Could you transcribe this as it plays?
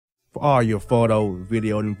For all your photo,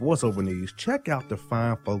 video, and voiceover needs, check out the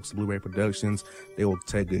fine folks at Blueberry Productions. They will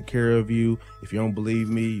take good care of you. If you don't believe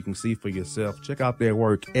me, you can see for yourself. Check out their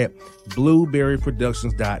work at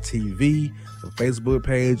blueberryproductions.tv, the Facebook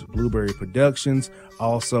page, Blueberry Productions,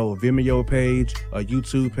 also a Vimeo page, a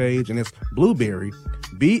YouTube page, and it's Blueberry,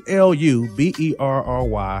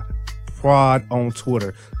 BLUBERRY, Prod on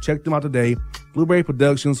Twitter. Check them out today. Blueberry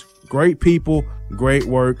Productions, great people, great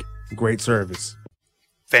work, great service.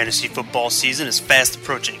 Fantasy football season is fast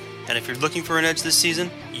approaching, and if you're looking for an edge this season,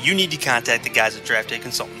 you need to contact the guys at Draft Day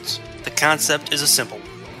Consultants. The concept is a simple one.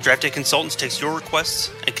 Draft Day Consultants takes your requests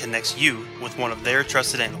and connects you with one of their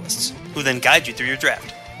trusted analysts, who then guide you through your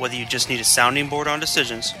draft. Whether you just need a sounding board on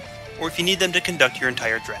decisions, or if you need them to conduct your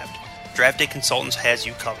entire draft, Draft Day Consultants has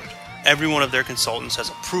you covered. Every one of their consultants has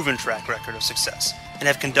a proven track record of success, and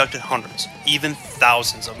have conducted hundreds, even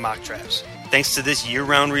thousands of mock drafts. Thanks to this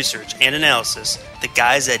year-round research and analysis, the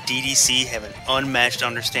guys at DDC have an unmatched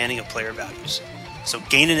understanding of player values. So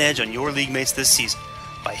gain an edge on your league mates this season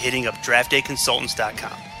by hitting up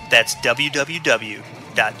draftdayconsultants.com. That's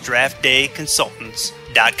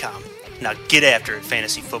www.draftdayconsultants.com. Now get after it,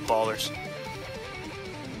 fantasy footballers.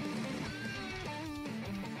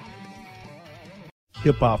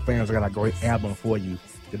 Hip-hop fans, I got a great album for you.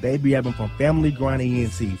 The debut album from Family Grind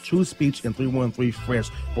ENT, True Speech and 313 Fresh.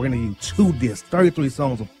 We're going to give you 2 discs, 33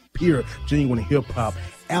 songs of pure, genuine hip-hop.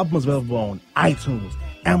 Albums available on iTunes,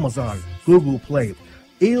 Amazon, Google Play,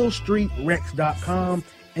 illstreetrex.com,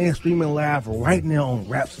 and streaming live right now on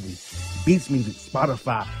Rhapsody, Beats Music,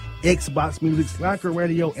 Spotify, Xbox Music, Slacker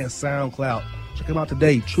Radio, and SoundCloud. Check them out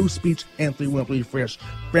today, True Speech and 313 Fresh,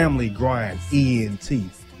 Family Grind ENT.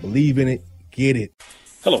 Believe in it, get it.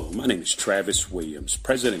 Hello, my name is Travis Williams,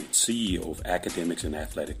 President and CEO of Academics and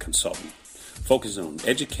Athletic Consulting, focusing on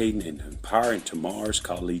educating and empowering tomorrow's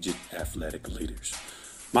collegiate athletic leaders.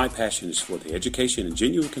 My passion is for the education and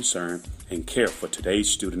genuine concern and care for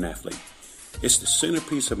today's student athlete. It's the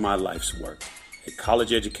centerpiece of my life's work. A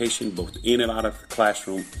college education, both in and out of the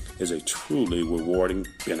classroom, is a truly rewarding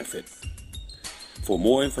benefit. For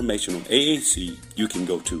more information on AAC, you can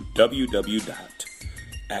go to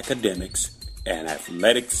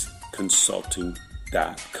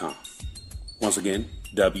www.academicsandathleticsconsulting.com. Once again,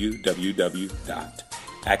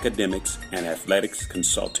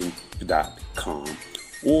 www.academicsandathleticsconsulting.com.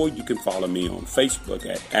 Or you can follow me on Facebook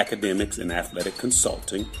at Academics and Athletic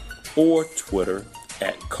Consulting, or Twitter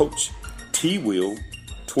at Coach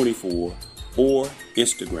TWill24, or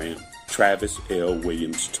Instagram Travis L.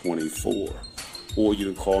 Williams 24. Or you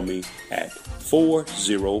can call me at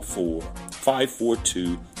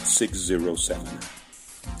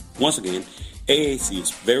 404-542-6079. Once again, AAC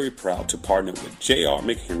is very proud to partner with J.R.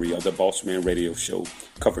 McHenry of the Bossman Radio Show,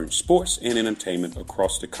 covering sports and entertainment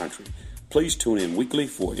across the country. Please tune in weekly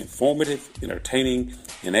for informative, entertaining,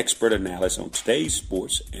 and expert analysis on today's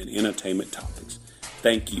sports and entertainment topics.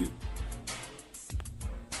 Thank you.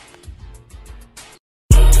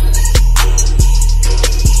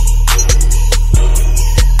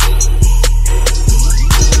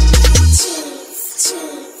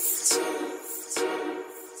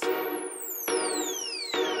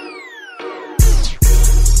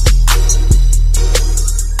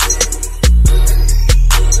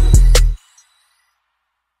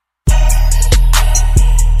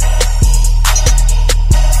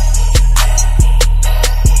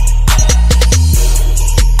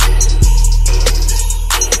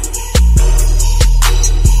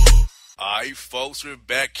 We're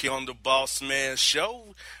back here on the Bossman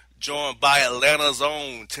Show, joined by Atlanta's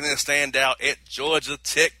own tennis standout at Georgia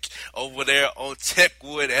Tech over there on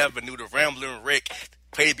Techwood Avenue. The Rambling Wreck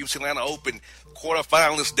played the Atlanta Open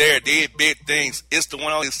quarterfinalists there. Did big things. It's the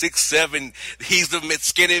one only 6'7". He's the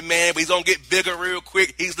skinny man, but he's gonna get bigger real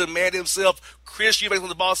quick. He's the man himself, Chris Eubanks on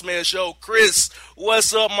the Bossman Show. Chris,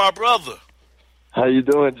 what's up, my brother? How you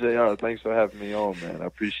doing, JR? Thanks for having me on, man. I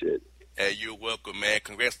appreciate it. Hey, you're welcome, man.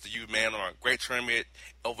 Congrats to you, man, on a great tournament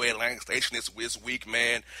over at Atlantic Station this week,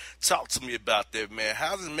 man. Talk to me about that, man.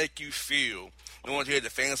 How does it make you feel knowing you had the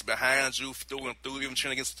fans behind you through and through, even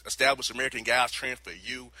trying to get established American guys training for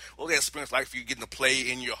you? What was that experience like for you getting to play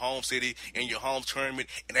in your home city, in your home tournament,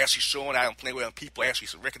 and actually showing out and playing with people, actually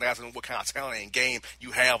recognizing what kind of talent and game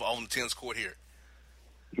you have on the tennis court here?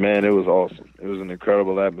 Man, it was awesome. It was an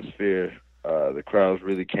incredible atmosphere. The crowds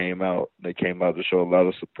really came out. They came out to show a lot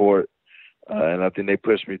of support. And I think they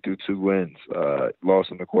pushed me through 2 wins, lost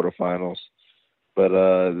in the quarterfinals. But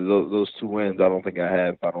those 2 wins I don't think I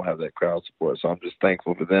have if I don't have that crowd support. So I'm just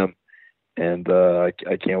thankful for them. And I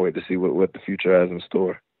can't wait to see what the future has in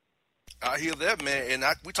store. I hear that, man, and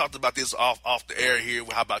we talked about this off the air here.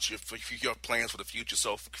 How about your plans for the future?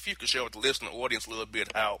 So if you could share with the listening audience a little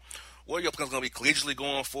bit what are your plans going to be collegiately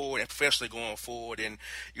going forward and professionally going forward, and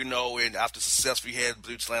and after success we had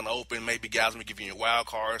Blue Atlanta Open, maybe guys will be giving you wild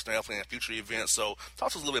cards and definitely in future events. So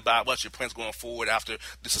talk to us a little bit about what your plans going forward after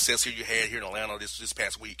the success here you had here in Atlanta this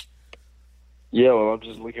past week. Yeah, well, I'm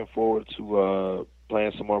just looking forward to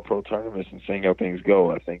playing some more pro tournaments and seeing how things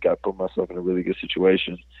go. I think I put myself in a really good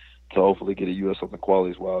situation to hopefully get a U.S. Open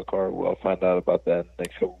Qualies wild card. Well, I'll find out about that in the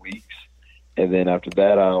next couple weeks. And then after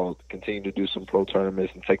that, I'll continue to do some pro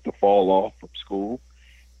tournaments and take the fall off from school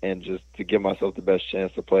and just to give myself the best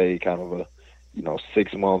chance to play kind of a,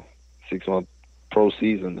 6 month pro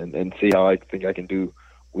season and see how I think I can do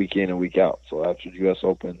week in and week out. So after the U.S.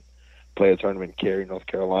 Open, play a tournament in Cary, North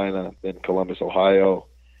Carolina, then Columbus, Ohio,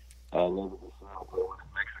 Mexico,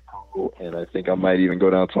 and I think I might even go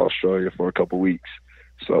down to Australia for a couple weeks.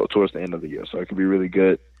 So towards the end of the year. So it could be really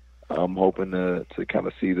good. I'm hoping to kind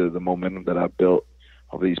of see the momentum that I've built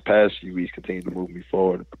over these past few weeks continue to move me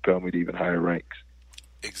forward and propel me to even higher ranks.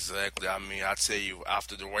 Exactly. I mean, I tell you,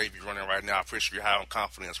 after the wave you're running right now, I'm pretty sure you're high on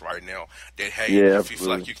confidence right now. That, hey, if you feel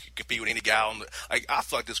like you can compete with any guy I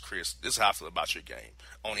feel like this, Chris, this is how I feel about your game.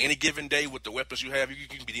 On any given day with the weapons you have, you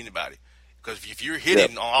can beat anybody. Because if you're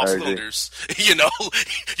hitting on all cylinders, you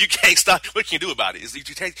can't stop. What can you do about it? Is you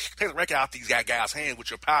take the record out these guys' hands with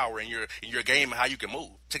your power and your game and how you can move.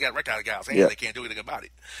 Take that record out of guys' hands, they can't do anything about it.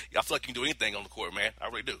 I feel like you can do anything on the court, man. I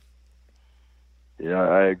really do. Yeah,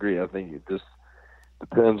 I agree. I think it just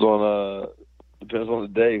depends on the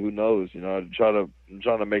day. Who knows? I'm trying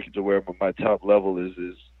to make it to where my top level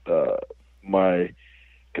is my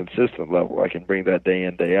consistent level. I can bring that day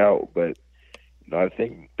in, day out, but I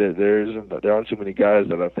think that there aren't too many guys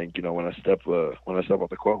that I think when I step on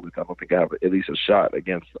the court with, I don't think I have at least a shot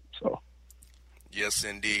against them. So. Yes,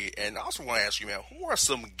 indeed. And I also want to ask you, man, who are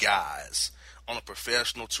some guys on a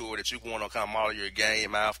professional tour that you want to kind of model your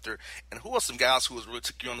game after? And who are some guys who has really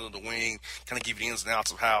took you under the wing, kind of give you the ins and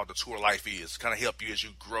outs of how the tour life is, kind of help you as you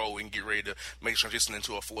grow and get ready to make a transition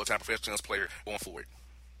into a full-time professional tennis player going forward?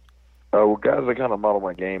 Well, guys that kind of model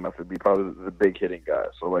my game have to be probably the big hitting guys.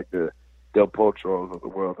 So like the Del Potros of the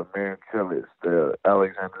world, the Marion Tillis, the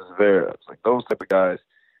Alexander Zverevs, like those type of guys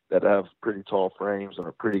that have pretty tall frames and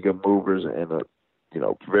are pretty good movers and are,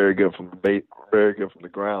 very good from the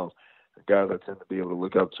ground. The guys I tend to be able to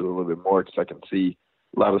look up to a little bit more because I can see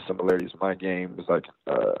a lot of similarities in my game as I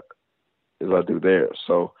do theirs.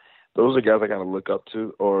 So those are guys I kind of look up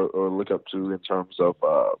to or look up to in terms of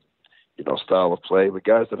style of play. But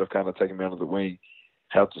guys that have kind of taken me under the wing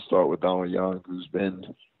have to start with Donald Young, who's been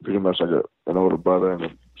pretty much like an older brother and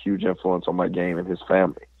a huge influence on my game and his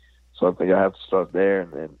family. So I think I have to start there,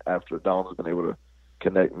 and then after Donald's been able to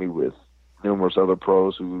connect me with numerous other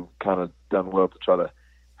pros who kind of done well to try to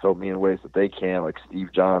help me in ways that they can, like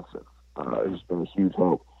Steve Johnson, who's been a huge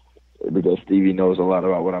help because Stevie knows a lot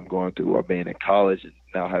about what I'm going through while being in college and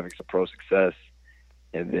now having some pro success.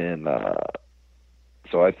 And then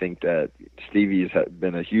so I think that Stevie has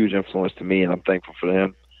been a huge influence to me, and I'm thankful for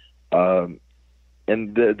him.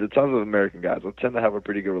 And the tons of American guys, I tend to have a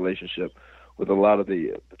pretty good relationship with a lot of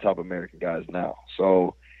the top American guys now.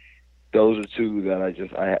 So those are two that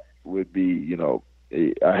I would be,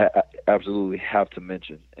 I absolutely have to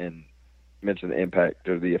mention the impact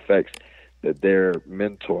or the effects that their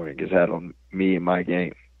mentoring has had on me and my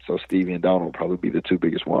game. So Stevie and Donald will probably be the two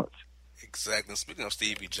biggest ones. Exactly. Speaking of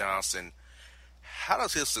Stevie Johnson, how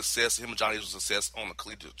does him and Johnny's success on the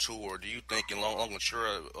collegiate tour, do you think in long mature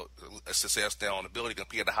a success now on the ability to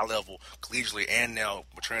compete at a high level collegially and now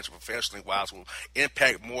maturing to professionally wise will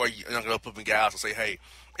impact more younger up-and-coming guys and say, hey,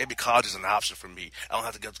 maybe college is an option for me. I don't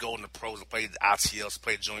have to go in the pros and play the ITLs,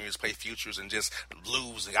 play juniors, play futures, and just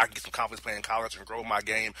lose. And I can get some confidence playing college and grow my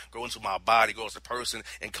game, grow into my body, grow as a person,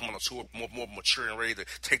 and come on a tour more mature and ready to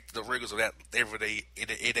take the rigors of that every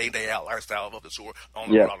day out lifestyle of the tour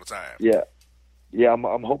on the road all the time. Yeah, I'm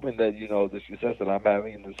hoping that, the success that I'm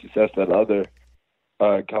having and the success that other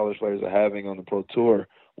college players are having on the pro tour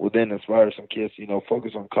will then inspire some kids to,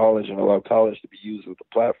 focus on college and allow college to be used as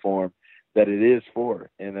a platform that it is for.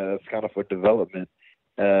 And it's kind of for development.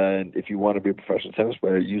 And if you want to be a professional tennis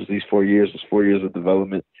player, use these 4 years as 4 years of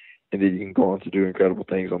development, and then you can go on to do incredible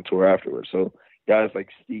things on tour afterwards. So guys like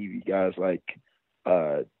Stevie, guys like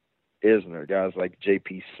Isner, guys like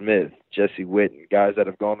J.P. Smith, Jesse Witten, guys that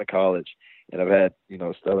have gone to college and have had,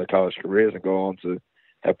 stellar college careers and go on to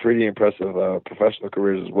have pretty impressive professional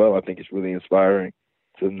careers as well. I think it's really inspiring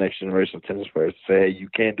to the next generation of tennis players to say, hey, you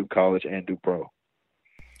can do college and do pro.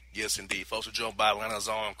 Yes, indeed. Folks, we're joined by Atlanta's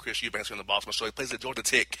own Chris Eubanks here on the Bossman Show. He plays at Georgia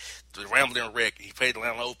Tech, the Rambling Wreck. He played the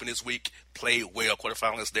Atlanta Open this week, played well,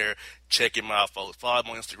 quarterfinalist there. Check him out, folks. Follow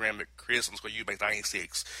him on Instagram at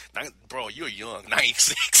Chris_Eubanks96. Bro, you're young,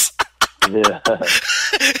 96. Yeah.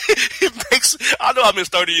 I know I'm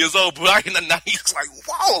 30 years old, but I ain't 96. Like,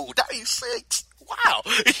 whoa, 96. Wow.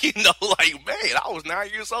 Like, man, I was 9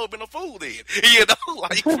 years old, been a fool then.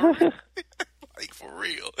 Like, for real. Like, for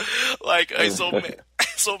real. Like, hey,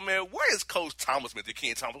 so, man, where is Coach Thomas meant to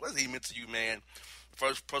Ken Thomas? What has he meant to you, man,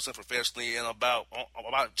 first person professionally, and about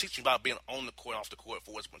teaching about being on the court, off the court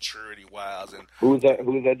for its maturity-wise? And Who is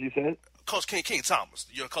that you said? Coach Ken Thomas,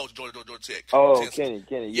 your coach, Georgia Tech. Oh, Kenny.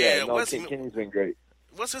 Yeah, Kenny's been great.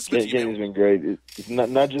 What's his meant to you? Kenny's been great. It's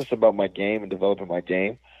not just about my game and developing my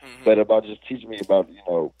game, but about just teaching me about,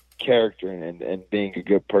 character and being a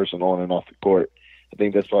good person on and off the court. I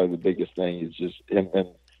think that's probably the biggest thing is just him and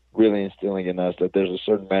really instilling in us that there's a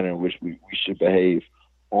certain manner in which we should behave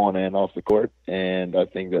on and off the court. And I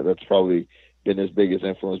think that's probably been his biggest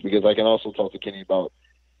influence, because I can also talk to Kenny about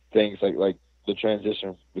things like the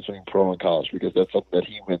transition between pro and college, because that's something that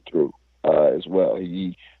he went through as well.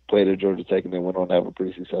 He played at Georgia Tech and then went on to have a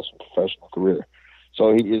pretty successful professional career.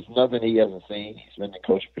 So it's nothing he hasn't seen. He's been in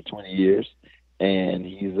coaching for 20 years, and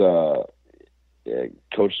he's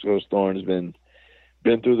Coach Thorne has been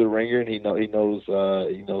through the ringer, and he knows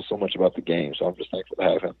so much about the game. So I'm just thankful to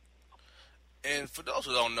have him. And for those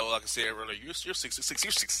who don't know, like I said earlier, you're 6'6",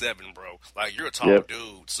 you're 6'7", bro. Like, you're a tall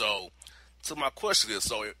dude. So my question is,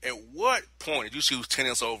 so at what point did you choose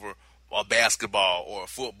tennis over basketball or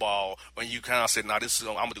football when you kind of said, "Nah, I'm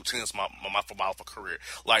gonna do tennis my football for career"?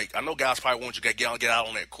 Like, I know guys probably want you to get out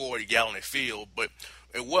on that court, you get out on that field, but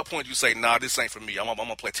at what point did you say, "Nah, this ain't for me. I'm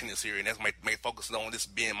gonna play tennis here, and that's my focus on this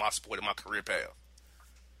being my sport and my career path"?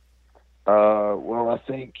 Well, I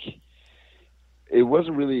think it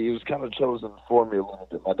wasn't really. It was kind of chosen for me a little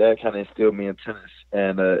bit. My dad kind of instilled me in tennis,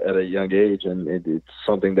 and at a young age, and it's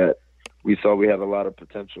something that we saw we had a lot of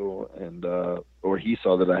potential, and or he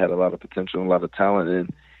saw that I had a lot of potential and a lot of talent in,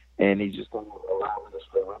 and he just didn't allow me to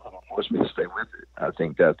stay with it, forced me to stay with it. I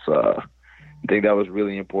think that was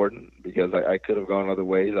really important, because I could have gone other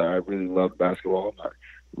ways. I really loved basketball. I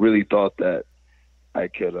really thought that I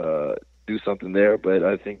could do something there, but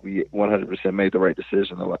I think we 100% made the right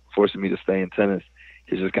decision. Forcing me to stay in tennis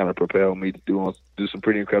has just kind of propelled me to do some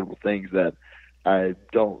pretty incredible things that I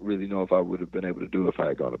don't really know if I would have been able to do if I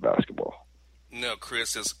had gone to basketball. No,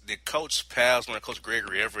 Chris, did Coach Pasman and Coach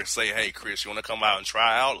Gregory ever say, "Hey, Chris, you want to come out and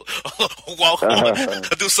try out, walk on,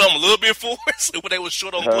 do something a little bit for us," when they were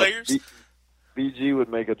short on players? BG would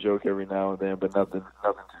make a joke every now and then, but nothing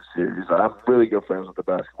too serious. I'm really good friends with the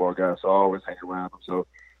basketball guys, so I always hang around them. So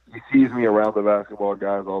he sees me around the basketball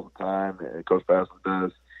guys all the time, and Coach Pasman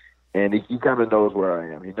does, and he kind of knows where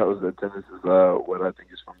I am. He knows that tennis is what I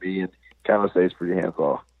think is for me, and kind of stays pretty hands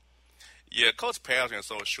off. Yeah, Coach Pasman is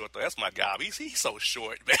so short, though. That's my guy. He's so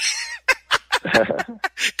short, man.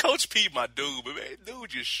 Coach P, my dude, but man,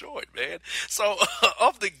 dude, you're short, man. So,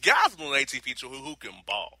 of the guys on the ATP tour who can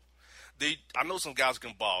ball, I know some guys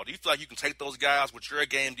can ball. Do you feel like you can take those guys with your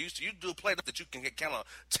game? Do you do a play that you can kind of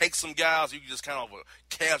take some guys, or you just kind of a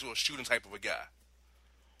casual shooting type of a guy?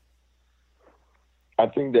 I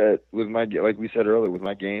think that with like we said earlier, with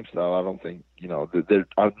my game style, I don't think,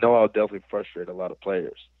 I know I'll definitely frustrate a lot of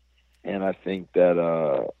players. And I think that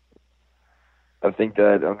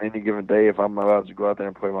on any given day, if I'm allowed to go out there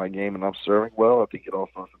and play my game and I'm serving well, I think it all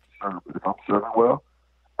starts with the serve. But if I'm serving well,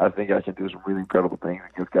 I think I can do some really incredible things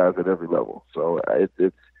against guys at every level. So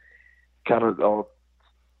it's kind of all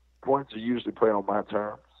points are usually played on my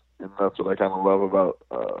terms, and that's what I kind of love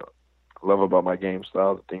about my game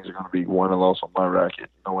style. That things are going to be won and lost on my racket,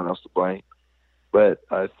 no one else to blame. But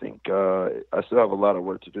I think I still have a lot of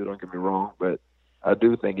work to do. Don't get me wrong, but I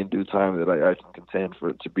do think in due time that I can contend for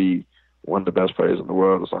it to be one of the best players in the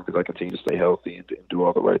world, as long as I continue to stay healthy and do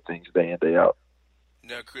all the right things day in, day out.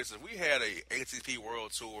 Now, Chris, if we had a ATP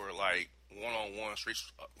World Tour like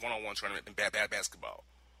one-on-one tournament in basketball,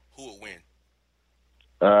 who would win?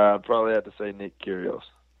 I'd probably have to say Nick Kyrgios.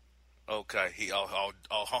 Okay, he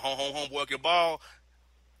homeboy can ball.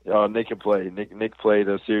 Nick can play. Nick played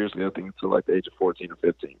seriously, I think, until like the age of 14 or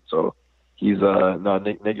 15. So he's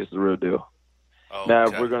Nick is the real deal. Oh, now,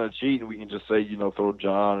 okay. If we're gonna cheat, we can just say throw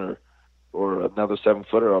John or another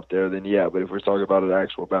 7-footer up there. Then yeah, but if we're talking about an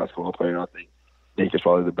actual basketball player, I think Nick is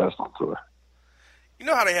probably the best on tour. You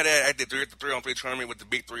know how they had that at the 3-on-3 tournament with the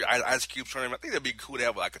Big Three Ice Cube tournament? I think that'd be cool to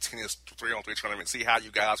have like a tennis 3-on-3 tournament. See how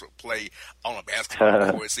you guys would play on a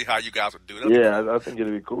basketball court. See how you guys would do it. Yeah, I think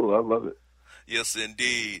it'd be cool. I love it. Yes,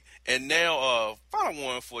 indeed. And now, final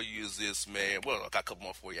one for you is this, man. Well, I got a couple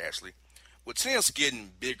more for you, actually. With tennis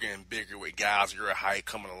getting bigger and bigger with guys your height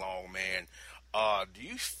coming along, man, do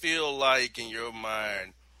you feel like in your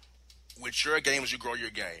mind, with your game as you grow your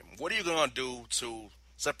game, what are you going to do to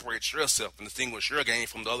separate yourself and distinguish your game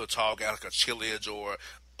from the other tall guys like a Chilich or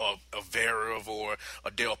a Verev or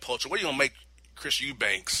a Del Potro? What are you going to make Chris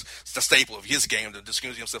Eubanks the staple of his game to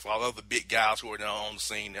distinguish himself from all the other big guys who are now on the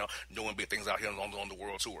scene now doing big things out here on the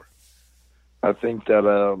world tour? I think that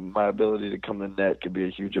my ability to come to net could be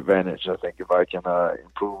a huge advantage. I think if I can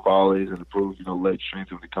improve volleys and improve, leg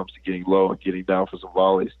strength when it comes to getting low and getting down for some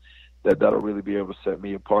volleys, that'll really be able to set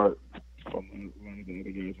me apart from one of the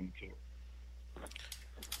other guys on the tour.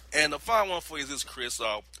 And the final one for you is this, Chris.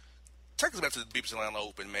 Take us back to the Beach Atlanta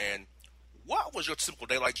Open, man. What was your typical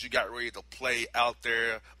day like as you got ready to play out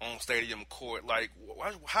there on stadium court? Like,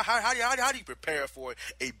 how do you prepare for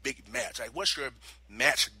a big match? Like, what's your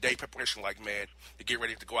match day preparation like, man, to get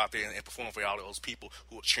ready to go out there and perform for all those people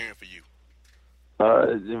who are cheering for you?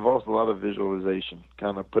 It involves a lot of visualization,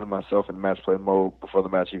 kind of putting myself in match play mode before the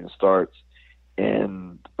match even starts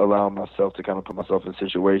and allowing myself to kind of put myself in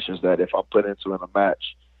situations that if I'm put into in a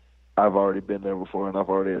match, I've already been there before and I've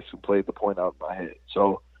already actually played the point out in my head.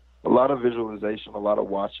 So a lot of visualization, a lot of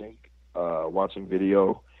watching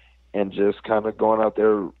video, and just kind of going out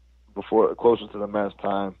there closer to the match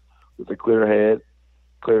time with a clear head,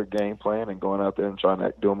 clear game plan, and going out there and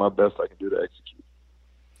doing my best I can do to execute.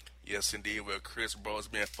 Yes, indeed. Well, Chris, bro, it's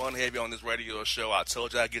been fun to have you on this radio show. I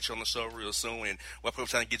told you I'd get you on the show real soon, and we're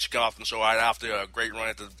trying to get you off the show right after a great run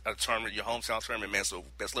at the tournament, your hometown tournament, man. So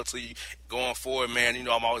best luck to you going forward, man.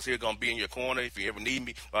 I'm always here, going to be in your corner. If you ever need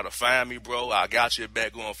me, or to find me, bro, I got you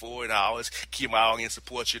back going forward. And I always keep my eye on you and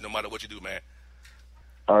support you no matter what you do, man.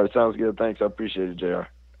 All right, sounds good. Thanks. I appreciate it, JR.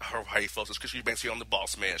 All right, folks. It's Chris Eubanks here on the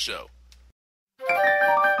Bossman Show.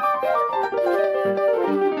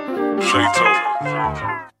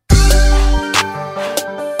 Shaitan.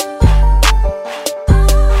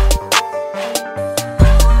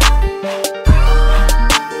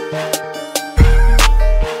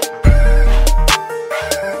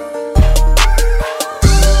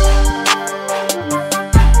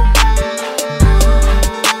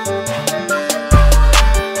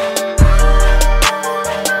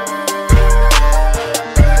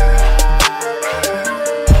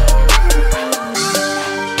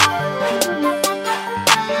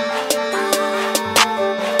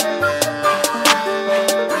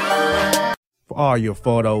 All your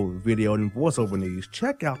photo, video, and voiceover needs,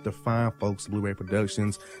 check out the fine folks at Blueberry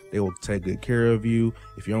Productions. They will take good care of you.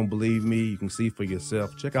 If you don't believe me, you can see for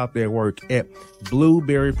yourself. Check out their work at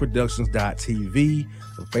blueberryproductions.tv,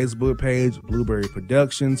 the Facebook page, Blueberry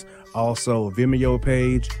Productions, also a Vimeo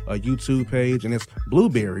page, a YouTube page, and it's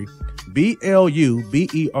Blueberry,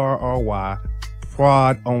 BLUBERRY,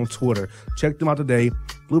 Prod on Twitter. Check them out today.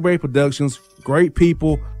 Blueberry Productions, great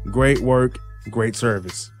people, great work, great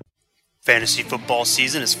service. Fantasy football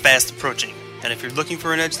season is fast approaching, and if you're looking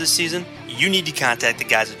for an edge this season, you need to contact the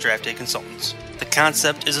guys at Draft Day Consultants. The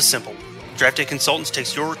concept is a simple one. Draft Day Consultants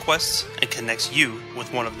takes your requests and connects you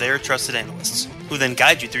with one of their trusted analysts, who then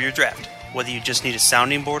guide you through your draft. Whether you just need a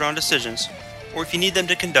sounding board on decisions, or if you need them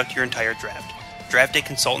to conduct your entire draft, Draft Day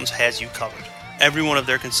Consultants has you covered. Every one of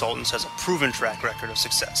their consultants has a proven track record of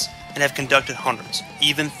success, and have conducted hundreds,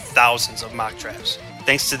 even thousands of mock drafts.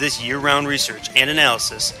 Thanks to this year-round research and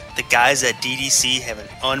analysis, the guys at DDC have an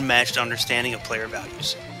unmatched understanding of player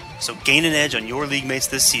values. So gain an edge on your league mates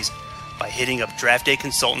this season by hitting up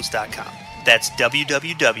draftdayconsultants.com. That's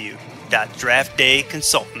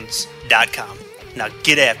www.draftdayconsultants.com. Now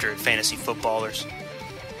get after it, fantasy footballers.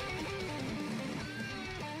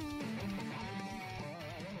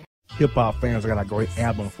 Hip-hop fans, I got a great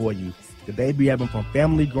album for you. The debut album from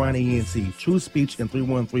Family Grind ENT, True Speech and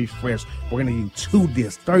 313 Fresh. We're going to give you 2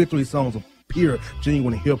 discs, 33 songs of pure,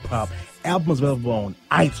 genuine hip-hop. Album is available on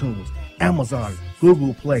iTunes, Amazon,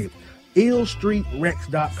 Google Play,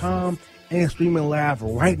 illstreetrex.com, and streaming live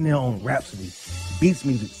right now on Rhapsody, Beats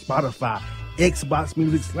Music, Spotify, Xbox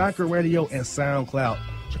Music, Slacker Radio, and SoundCloud.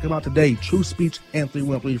 Check them out today. True Speech and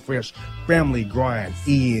 313 Fresh. Family Grind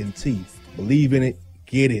ENT. Believe in it.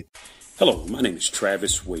 Get it. Hello, my name is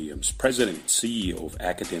Travis Williams, President and CEO of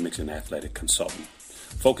Academics and Athletic Consultant,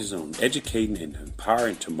 focusing on educating and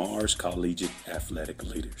empowering tomorrow's collegiate athletic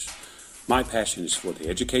leaders. My passion is for the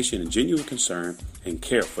education and genuine concern and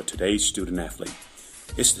care for today's student athlete.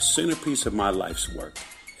 It's the centerpiece of my life's work.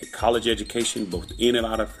 A college education, both in and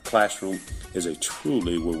out of the classroom, is a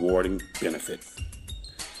truly rewarding benefit.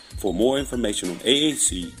 For more information on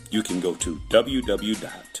AAC, you can go to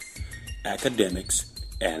www.academicsandathletics.com.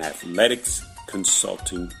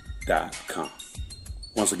 www.academicsandathleticsconsulting.com.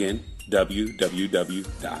 Once again,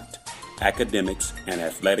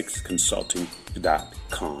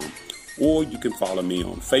 www.academicsandathleticsconsulting.com. Or you can follow me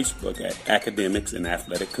on Facebook at Academics and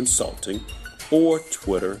Athletic Consulting, or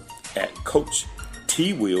Twitter at Coach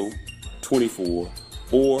TWill24,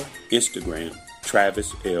 or Instagram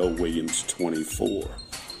Travis L. Williams 24.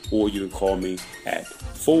 Or you can call me at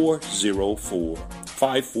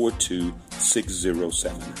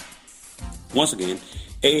 404-542-6079. Once again,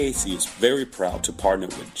 AAC is very proud to partner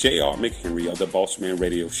with J.R. McHenry of the Bossman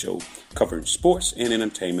Radio Show, covering sports and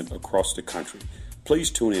entertainment across the country.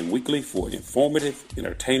 Please tune in weekly for informative,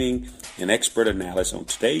 entertaining, and expert analysis on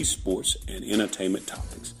today's sports and entertainment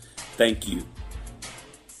topics. Thank you.